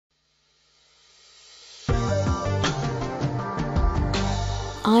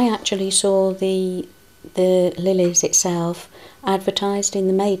I actually saw the lilies itself advertised in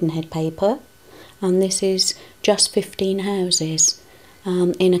the Maidenhead paper, and this is just 15 houses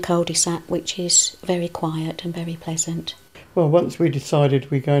in a cul-de-sac, which is very quiet and very pleasant. Well, once we decided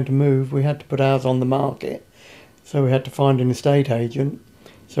we were going to move, we had to put ours on the market, so we had to find an estate agent.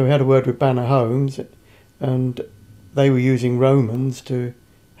 So we had a word with Banner Homes, and they were using Romans to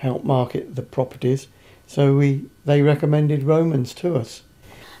help market the properties, so they recommended Romans to us.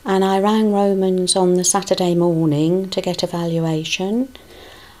 And I rang Romans on the Saturday morning to get a valuation.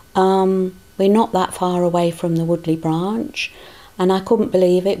 We're not that far away from the Woodley branch, and I couldn't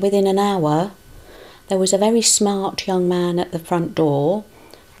believe it. Within an hour, there was a very smart young man at the front door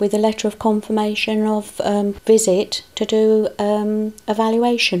with a letter of confirmation of visit to do a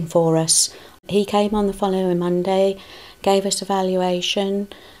valuation for us. He came on the following Monday, gave us a valuation,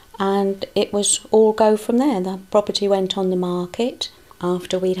 and it was all go from there. The property went on the market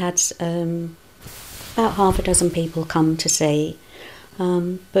after we'd had about half a dozen people come to see.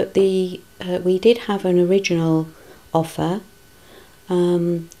 But we did have an original offer,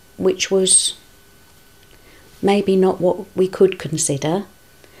 which was maybe not what we could consider.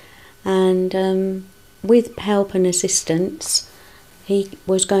 And with help and assistance, he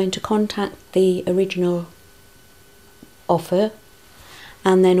was going to contact the original offer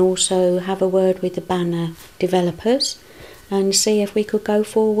and then also have a word with the Banner developers and see if we could go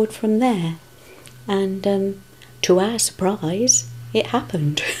forward from there. And to our surprise, it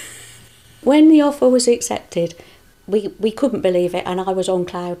happened. When the offer was accepted, we couldn't believe it, and I was on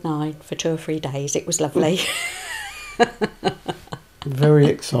cloud nine for 2 or 3 days. It was lovely. Very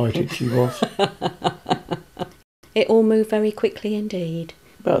excited she was. It all moved very quickly indeed.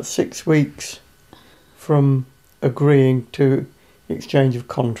 About 6 weeks from agreeing to exchange of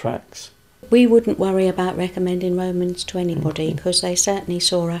contracts. We wouldn't worry about recommending Romans to anybody because they certainly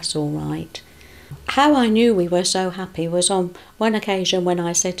saw us all right. How I knew we were so happy was on one occasion when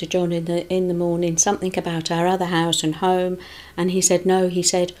I said to John in the morning something about our other house and home, and he said no, he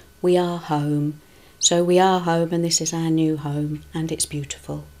said we are home. So we are home, and this is our new home, and it's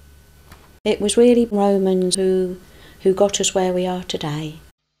beautiful. It was really Romans who got us where we are today.